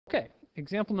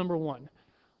example number 1.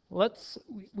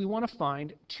 We want to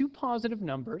find two positive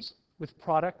numbers with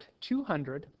product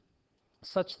 200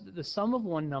 such that the sum of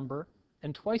one number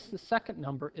and twice the second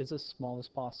number is as small as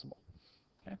possible.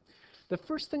 Okay? The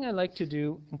first thing I like to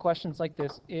do in questions like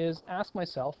this is ask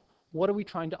myself, what are we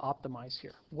trying to optimize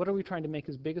here? What are we trying to make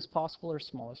as big as possible or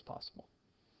small as possible?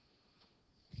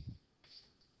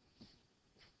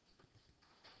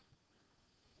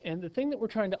 And the thing that we're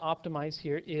trying to optimize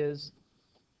here is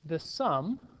the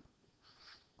sum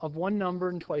of one number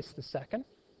and twice the second.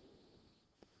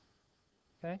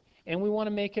 Okay? And we want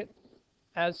to make it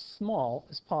as small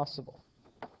as possible.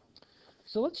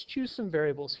 So let's choose some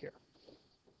variables here.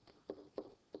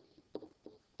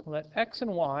 Let x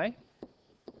and y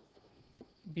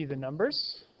be the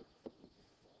numbers.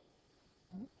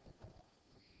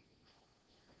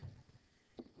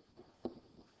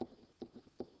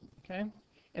 Okay?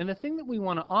 And the thing that we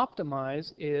want to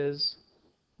optimize is,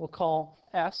 we'll call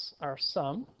S our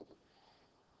sum,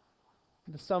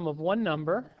 the sum of one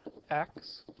number,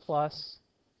 x, plus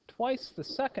twice the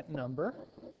second number,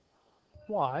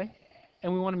 y,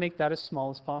 and we want to make that as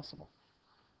small as possible.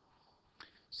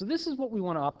 So this is what we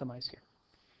want to optimize here.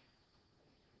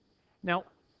 Now,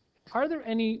 are there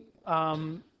any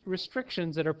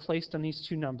restrictions that are placed on these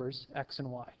two numbers, x and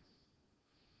y,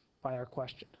 by our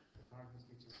question?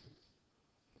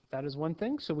 That is one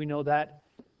thing. So we know that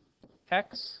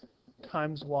x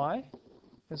times y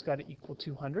has got to equal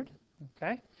 200.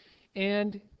 Okay?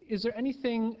 And is there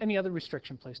any other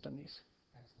restriction placed on these?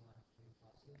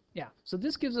 Yeah. So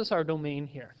this gives us our domain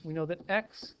here. We know that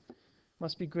x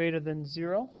must be greater than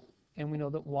 0, and we know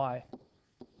that y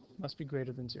must be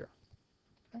greater than 0.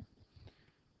 Okay?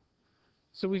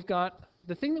 So we've got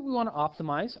the thing that we want to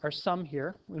optimize, our sum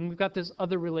here, and we've got this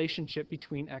other relationship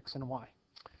between x and y.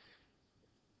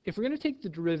 If we're going to take the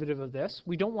derivative of this,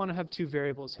 we don't want to have two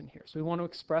variables in here. So we want to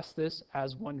express this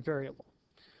as one variable.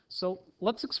 So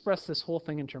let's express this whole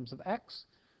thing in terms of x.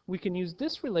 We can use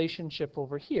this relationship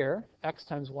over here, x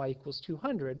times y equals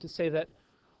 200, to say that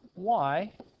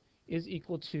y is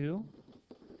equal to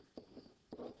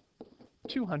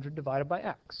 200 divided by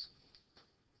x.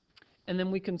 And then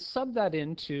we can sub that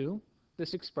into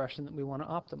this expression that we want to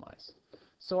optimize.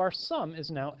 So our sum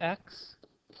is now x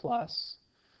plus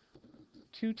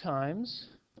 2 times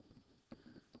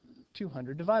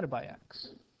 200 divided by x.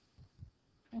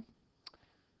 Okay?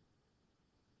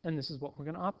 And this is what we're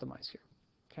going to optimize here.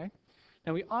 Okay?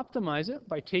 Now we optimize it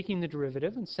by taking the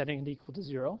derivative and setting it equal to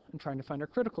 0 and trying to find our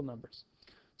critical numbers.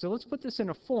 So let's put this in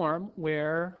a form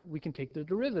where we can take the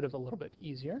derivative a little bit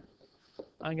easier.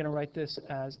 I'm going to write this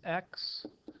as x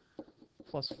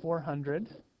plus 400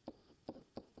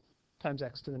 times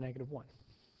x to the negative 1.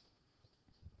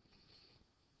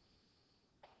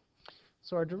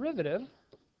 So our derivative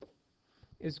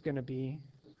is going to be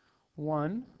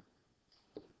 1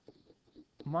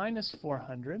 minus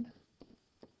 400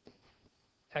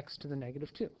 x to the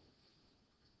negative 2.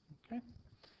 Okay?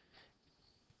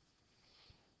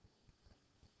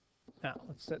 Now,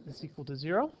 let's set this equal to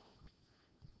 0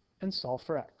 and solve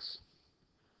for x.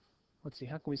 Let's see,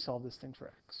 how can we solve this thing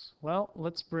for x? Well,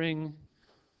 let's bring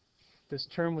this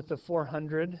term with the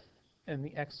 400 and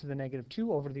the x to the negative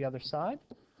 2 over to the other side.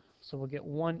 So we'll get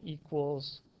 1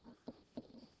 equals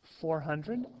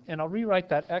 400. And I'll rewrite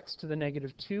that x to the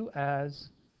negative 2 as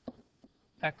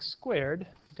x squared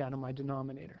down in my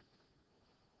denominator.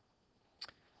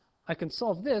 I can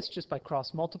solve this just by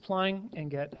cross-multiplying and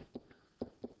get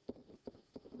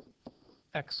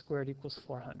x squared equals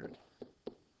 400.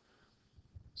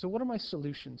 So what are my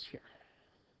solutions here?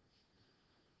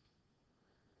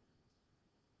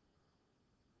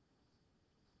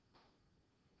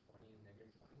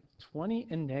 20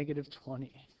 and negative 20.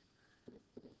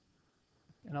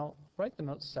 And I'll write them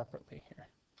out separately here.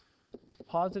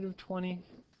 Positive 20,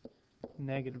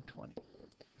 negative 20.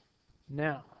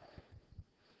 Now,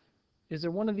 is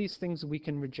there one of these things we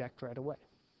can reject right away?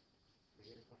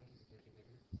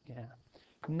 Yeah.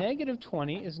 Negative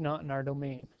 20 is not in our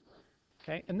domain.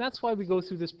 Okay? And that's why we go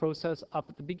through this process up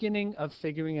at the beginning of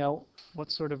figuring out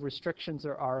what sort of restrictions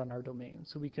there are on our domain.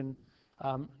 So we can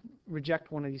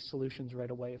reject one of these solutions right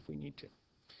away if we need to.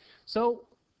 So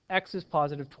x is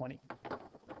positive 20.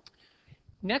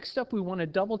 Next up, we want to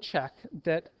double check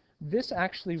that this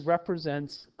actually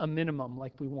represents a minimum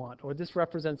like we want, or this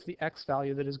represents the x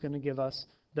value that is going to give us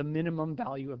the minimum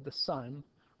value of the sum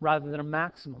rather than a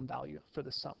maximum value for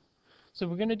the sum. So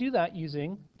we're going to do that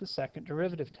using the second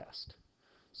derivative test.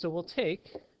 So we'll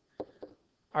take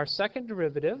our second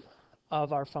derivative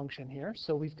of our function here.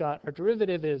 So we've got our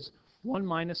derivative is 1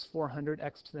 minus 400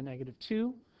 x to the negative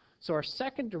 2. So our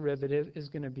second derivative is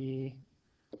going to be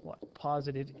what?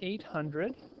 Positive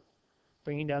 800,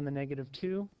 bringing down the negative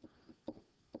 2,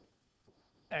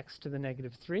 x to the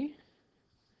negative 3.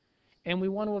 And we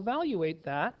want to evaluate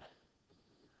that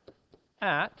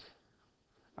at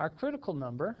our critical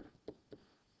number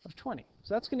of 20.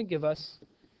 So that's going to give us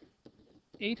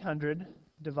 800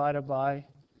 divided by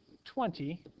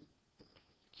 20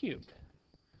 cubed.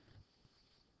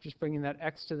 Just bringing that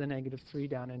x to the negative 3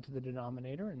 down into the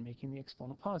denominator and making the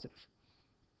exponent positive.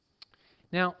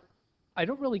 Now, I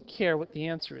don't really care what the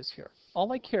answer is here.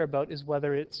 All I care about is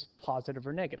whether it's positive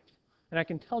or negative. And I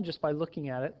can tell just by looking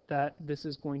at it that this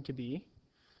is going to be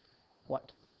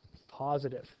what?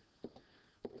 Positive.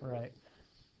 Right.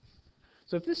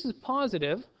 So if this is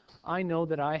positive, I know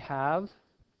that I have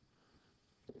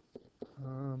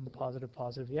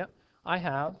positive, yeah. I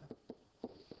have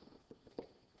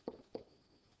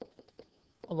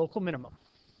a local minimum.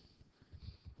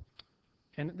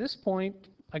 And at this point,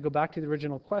 I go back to the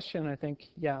original question, and I think,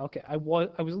 yeah, okay, I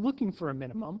was looking for a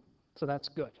minimum, so that's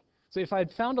good. So if I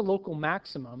had found a local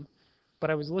maximum, but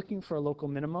I was looking for a local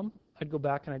minimum, I'd go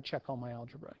back and I'd check all my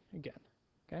algebra again.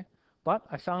 Okay? But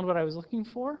I found what I was looking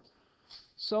for,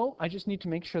 so I just need to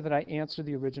make sure that I answer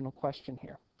the original question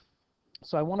here.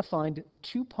 So I want to find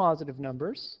two positive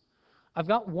numbers. I've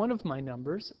got one of my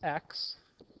numbers, x.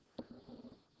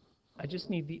 I just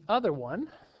need the other one.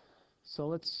 So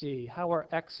let's see, how are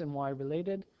x and y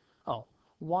related? Oh,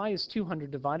 y is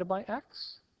 200 divided by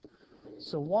x.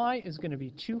 So y is going to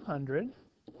be 200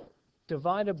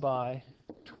 divided by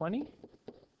 20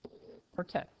 or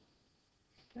 10.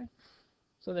 Okay?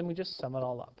 So then we just sum it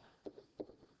all up.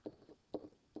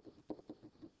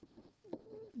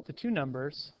 The two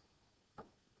numbers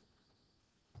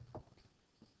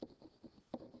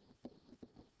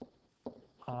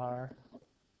are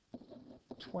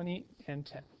 20 and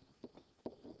 10.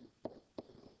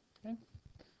 Okay?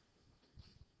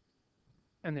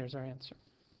 And there's our answer.